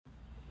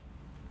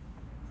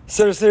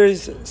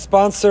Series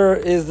sponsor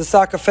is the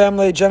Saka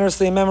family,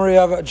 generously in memory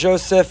of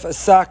Joseph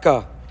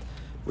Saka.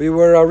 We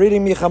were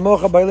reading Micha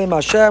Mocha Ba'elim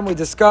Hashem. We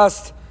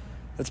discussed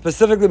that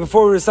specifically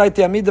before we recite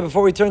the Amidah,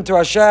 before we turn to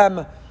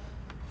Hashem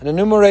and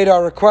enumerate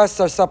our requests,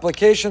 our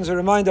supplications, we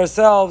remind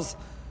ourselves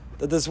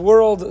that this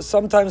world,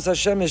 sometimes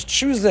Hashem is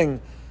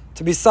choosing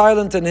to be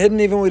silent and hidden,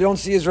 even when we don't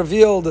see His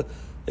revealed,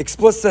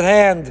 explicit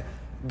hand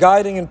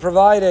guiding and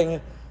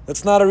providing.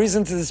 That's not a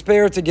reason to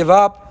despair, to give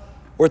up,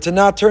 or to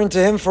not turn to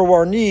Him for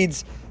our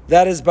needs.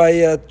 That is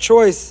by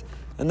choice,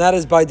 and that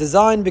is by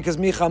design, because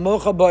Micha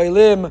Mocha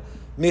Ba'elim,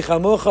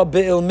 Micha Mocha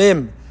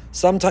Be'ilmim.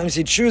 Sometimes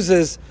He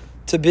chooses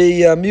to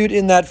be mute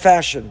in that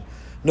fashion.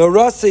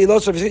 Norasa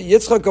Ilos,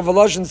 Yitzchak of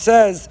Volozhin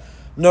says,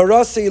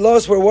 Norasa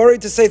Ilos, we're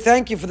worried to say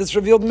thank you for this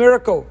revealed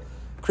miracle.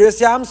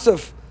 Kriyas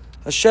Yamsuf,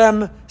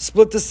 Hashem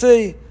split the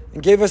sea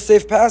and gave us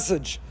safe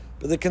passage.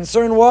 But the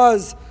concern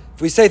was,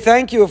 if we say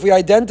thank you, if we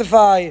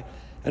identify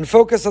and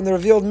focus on the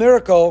revealed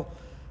miracle,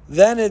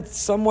 then it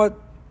somewhat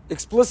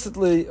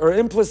explicitly or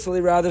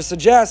implicitly rather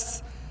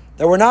suggests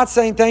that we're not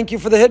saying thank you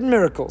for the hidden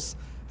miracles,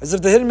 as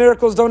if the hidden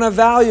miracles don't have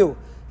value,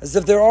 as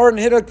if there aren't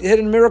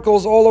hidden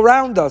miracles all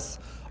around us.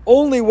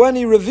 Only when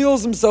He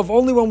reveals Himself,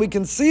 only when we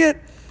can see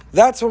it,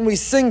 that's when we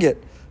sing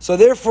it. So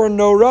therefore,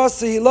 Nora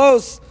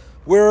Sihilos,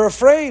 we're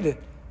afraid,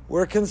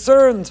 we're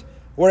concerned,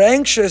 we're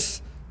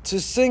anxious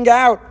to sing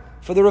out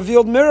for the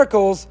revealed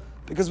miracles,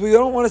 because we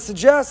don't want to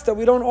suggest that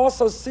we don't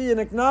also see and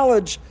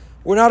acknowledge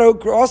we're not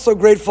also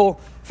grateful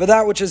for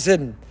that which is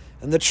hidden.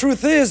 And the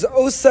truth is,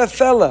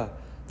 Osefela.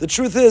 The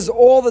truth is,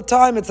 all the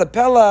time, it's a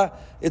pella,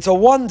 it's a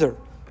wonder.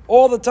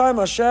 All the time,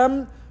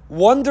 Hashem,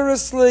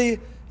 wondrously,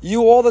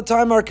 you all the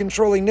time are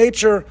controlling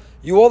nature,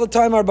 you all the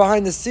time are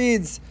behind the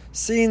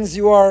scenes,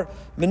 you are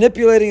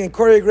manipulating and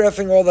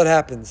choreographing all that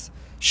happens.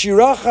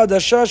 Shirach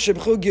hadasha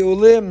shibchu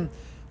geulim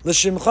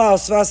l'shimcha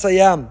asvas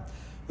hayam.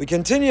 We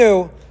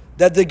continue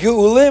that the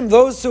geulim,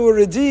 those who were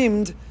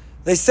redeemed,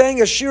 they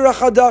sang a shira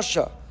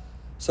hadasha.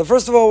 So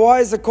first of all, why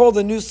is it called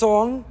a new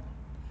song?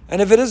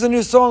 And if it is a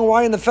new song,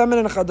 why in the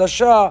feminine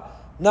chadasha,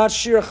 not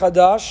shir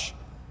chadash?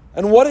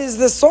 And what is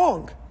this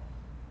song?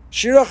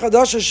 Shira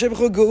chadasha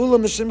shibchu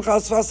geulim l'shimcha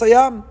asvas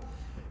hayam.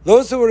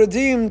 Those who were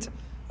redeemed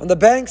on the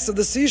banks of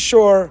the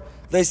seashore,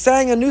 they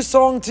sang a new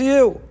song to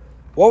you.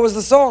 What was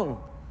the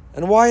song?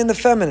 And why in the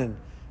feminine?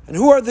 And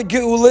who are the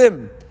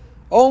geulim?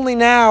 Only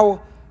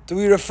now do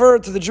we refer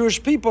to the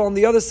Jewish people on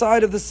the other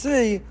side of the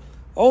sea.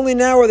 Only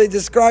now are they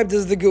described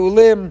as the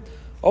geulim.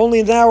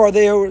 Only now are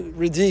they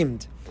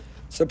redeemed.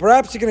 So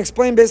perhaps you can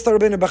explain based on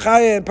Rabbeinu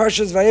Bachaya and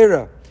Parshas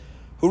Vayera,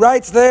 who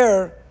writes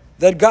there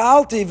that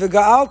Ga'alti,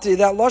 v'Ga'alti,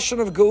 that lashon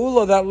of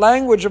Geula, that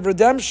language of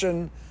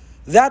redemption,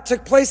 that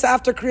took place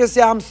after Kriyas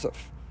Yamsuf.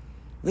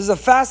 This is a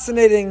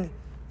fascinating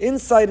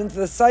insight into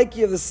the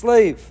psyche of the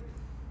slave,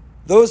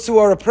 those who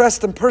are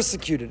oppressed and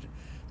persecuted.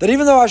 That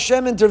even though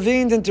Hashem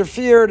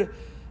interfered,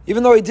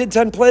 even though He did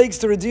 10 plagues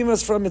to redeem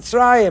us from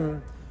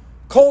Mitzrayim,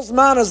 Kol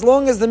Zman, as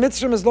long as the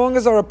Mitzrayim, as long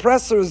as our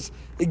oppressors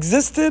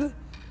existed,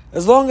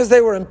 as long as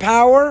they were in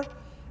power,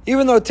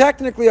 even though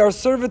technically our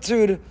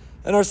servitude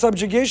and our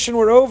subjugation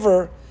were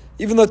over,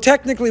 even though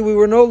technically we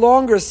were no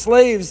longer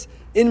slaves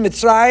in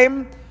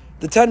Mitzrayim,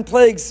 the 10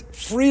 plagues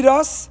freed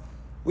us.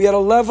 We had a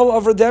level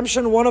of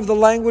redemption, one of the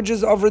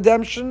languages of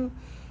redemption.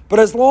 But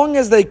as long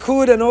as they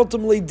could and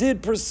ultimately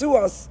did pursue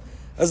us,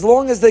 as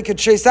long as they could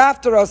chase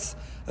after us,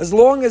 as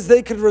long as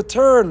they could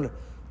return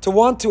to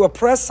want to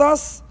oppress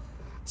us,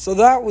 so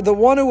that the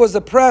one who was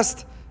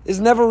oppressed is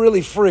never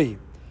really free.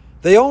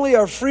 They only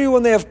are free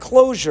when they have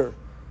closure.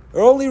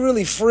 They're only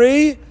really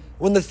free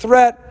when the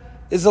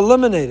threat is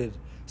eliminated.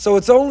 So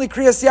it's only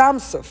Kriyas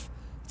Yamsuf.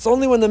 It's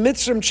only when the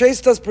Mitzrayim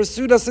chased us,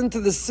 pursued us into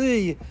the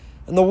sea,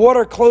 and the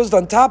water closed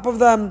on top of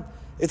them.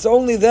 It's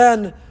only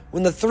then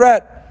when the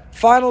threat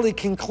finally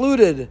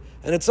concluded,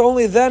 and it's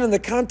only then in the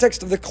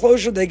context of the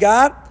closure they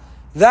got.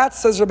 That,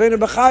 says Rabbeinu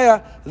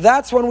Bachaya,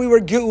 that's when we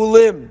were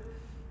Geulim.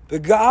 The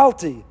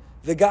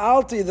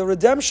Ga'alti, the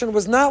redemption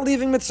was not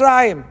leaving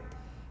Mitzrayim.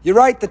 You're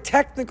right, the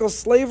technical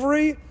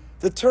slavery,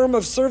 the term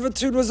of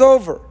servitude was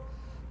over.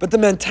 But the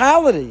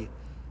mentality,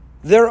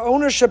 their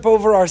ownership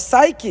over our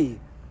psyche,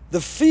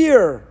 the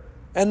fear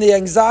and the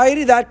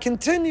anxiety, that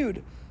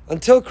continued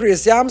until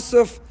Kriyas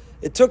Yamsuf.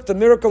 It took the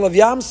miracle of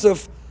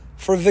Yamsuf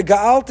for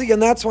Viga'alti,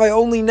 and that's why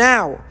only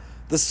now,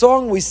 the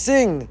song we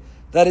sing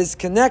that is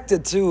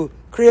connected to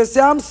Kriyas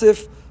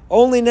Yamsuf,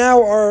 only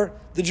now are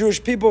the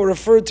Jewish people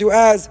referred to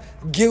as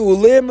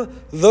Geulim,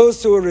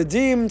 those who are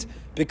redeemed.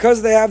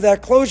 Because they have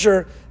that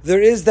closure,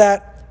 there is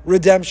that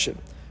redemption.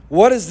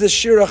 What is this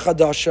Shira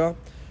Chadasha?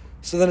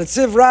 So the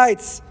Netziv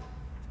writes,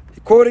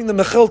 quoting the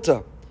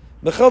Mechilta.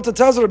 Mechilta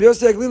tells us, Rabbi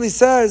Yossi Aglili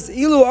says,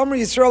 Ilu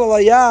Amri Yisrael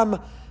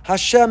Alayam,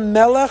 Hashem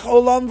Melech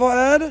Olam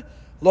Va'ed,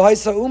 Lo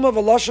Haisa Uma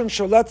V'Lashon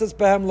Sholetes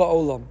Behem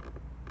La'olam.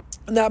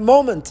 In that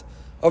moment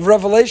of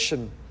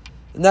revelation,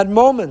 in that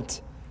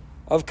moment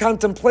of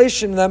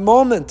contemplation, in that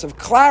moment of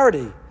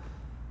clarity,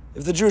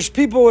 if the Jewish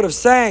people would have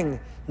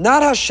sang,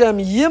 not Hashem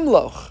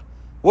Yimloch.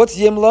 What's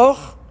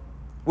Yimloch?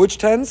 Which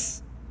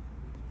tense?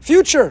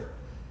 Future.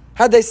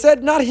 Had they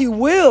said not He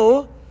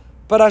will,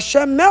 but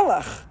Hashem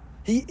Melech,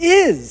 He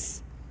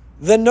is,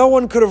 then no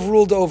one could have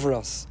ruled over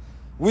us.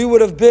 We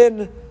would have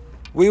been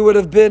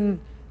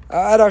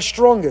at our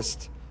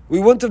strongest. We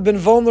wouldn't have been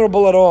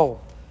vulnerable at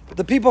all. But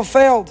the people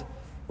failed.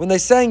 When they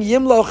sang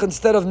Yimloch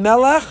instead of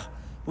Melech,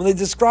 when they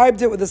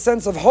described it with a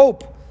sense of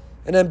hope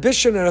and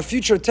ambition and a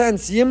future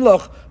tense,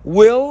 Yimloch,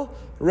 will,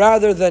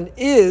 rather than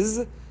is,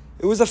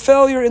 it was a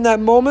failure in that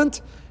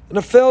moment, and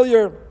a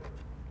failure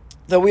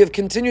that we have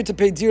continued to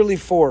pay dearly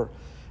for.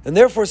 And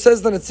therefore,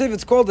 says the Netziv,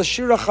 it's called the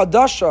Shira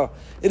Chadasha.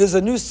 It is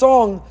a new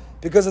song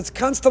because it's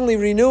constantly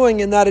renewing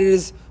in that it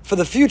is for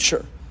the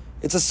future.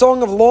 It's a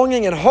song of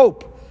longing and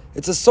hope.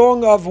 It's a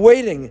song of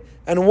waiting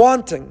and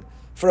wanting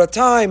for a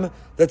time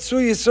that Su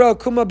Yisrael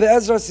Kuma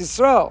Be'ezras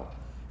Yisrael.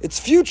 It's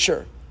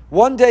future.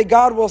 One day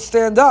God will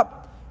stand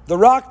up. The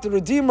Rock, the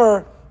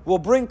Redeemer, will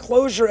bring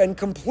closure and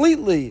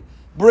completely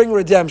bring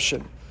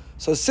redemption.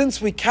 So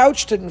since we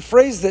couched it and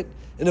phrased it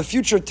in a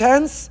future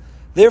tense,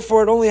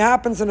 therefore it only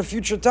happens in a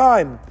future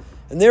time.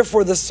 And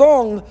therefore the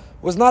song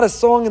was not a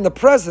song in the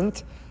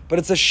present, but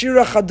it's a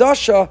Shira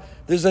Chadasha.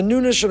 There's a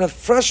newness and a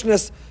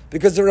freshness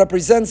because it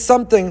represents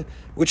something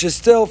which is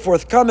still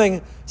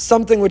forthcoming,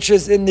 something which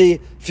is in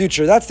the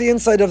future. That's the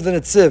insight of the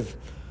Netziv.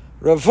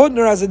 Rav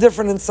Hutner has a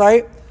different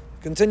insight.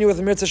 Continue with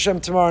Mirz Hashem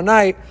tomorrow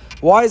night.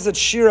 Why is it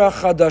Shira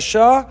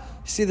Chadasha? You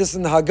see this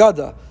in the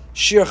Haggadah.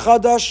 Shir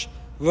Chadash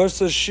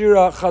versus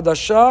Shira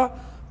Chadasha.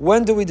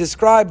 When do we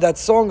describe that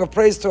song of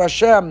praise to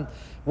Hashem?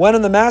 When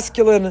in the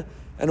masculine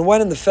and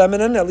when in the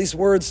feminine? At least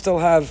words still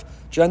have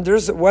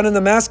genders. When in the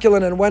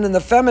masculine and when in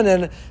the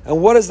feminine?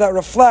 And what does that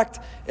reflect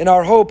in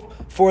our hope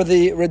for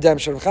the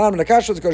redemption?